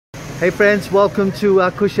Hey friends, welcome to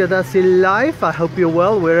Kusadasi Life. I hope you're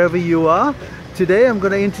well wherever you are. Today I'm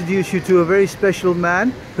going to introduce you to a very special man,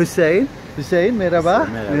 Hussein. Hussein, merhaba.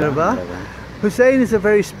 Merhaba. Hussein is a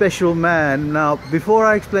very special man. Now, before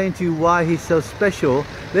I explain to you why he's so special,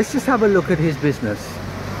 let's just have a look at his business.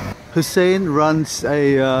 Hussein runs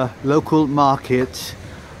a local market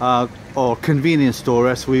or convenience store,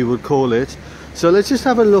 as we would call it. So let's just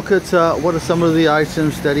have a look at what are some of the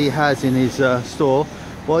items that he has in his store.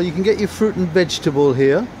 Well, you can get your fruit and vegetable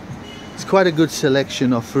here. It's quite a good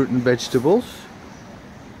selection of fruit and vegetables.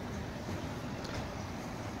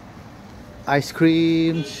 Ice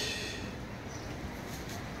creams,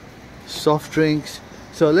 soft drinks.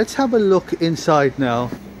 So let's have a look inside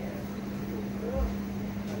now.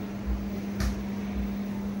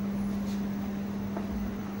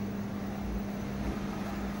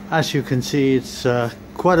 As you can see, it's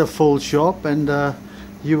quite a full shop, and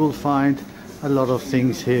you will find a lot of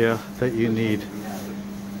things here that you need.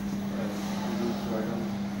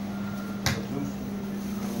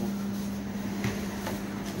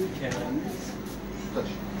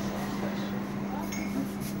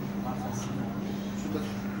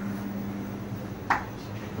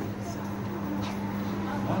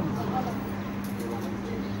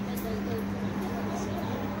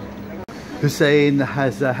 Hussein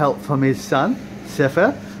has help from his son,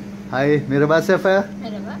 Sefer. Hi, merhaba Sefer.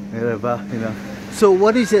 Merhaba. Merhaba, you know. So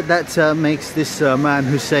what is it that makes this man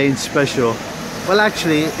Hussein special? Well,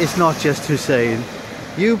 actually, it's not just Hussein.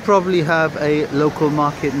 You probably have a local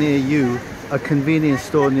market near you, a convenience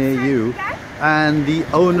store near you, and the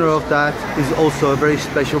owner of that is also a very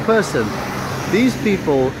special person. These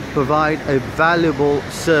people provide a valuable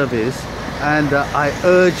service, and I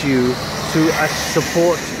urge you to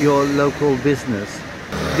support your local business.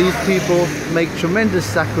 These people make tremendous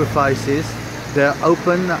sacrifices. They're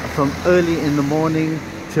open from early in the morning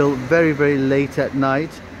till very, very late at night,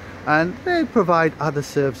 and they provide other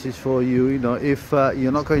services for you. You know, if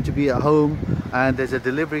you're not going to be at home and there's a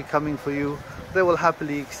delivery coming for you, they will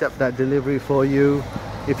happily accept that delivery for you.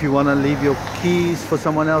 If you want to leave your keys for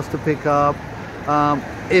someone else to pick up,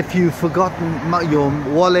 if you've forgotten your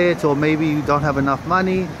wallet, or maybe you don't have enough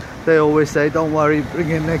money, they always say, don't worry,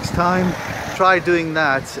 bring it next time. Try doing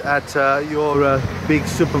that at your big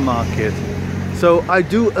supermarket. So I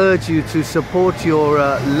do urge you to support your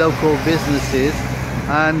local businesses,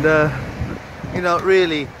 and you know,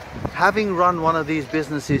 really, having run one of these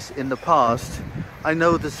businesses in the past, I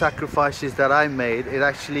know the sacrifices that I made. It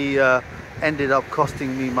actually ended up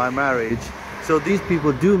costing me my marriage. So these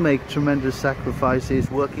people do make tremendous sacrifices,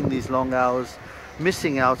 working these long hours,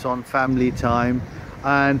 missing out on family time,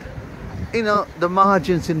 and you know, the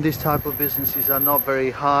margins in this type of businesses are not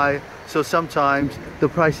very high, so sometimes the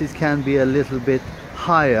prices can be a little bit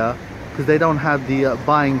higher because they don't have the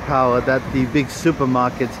buying power that the big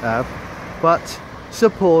supermarkets have. But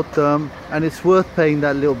support them, and it's worth paying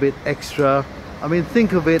that little bit extra. I mean,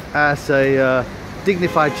 think of it as a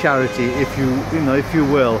dignified charity, if you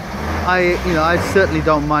will. I certainly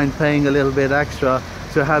don't mind paying a little bit extra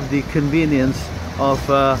to have the convenience of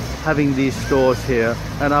having these stores here,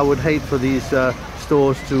 and I would hate for these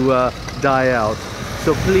stores to die out.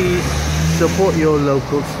 So please support your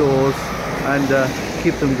local stores and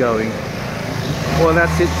keep them going. Well,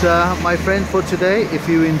 that's it, my friend, for today. If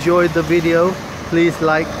you enjoyed the video, please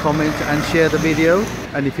like, comment and share the video,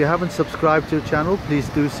 and if you haven't subscribed to the channel, please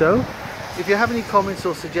do so. If you have any comments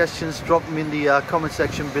or suggestions, drop them in the comment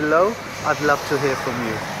section below. I'd love to hear from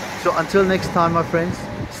you. So until next time, my friends,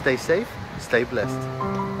 stay safe, stay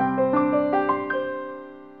blessed.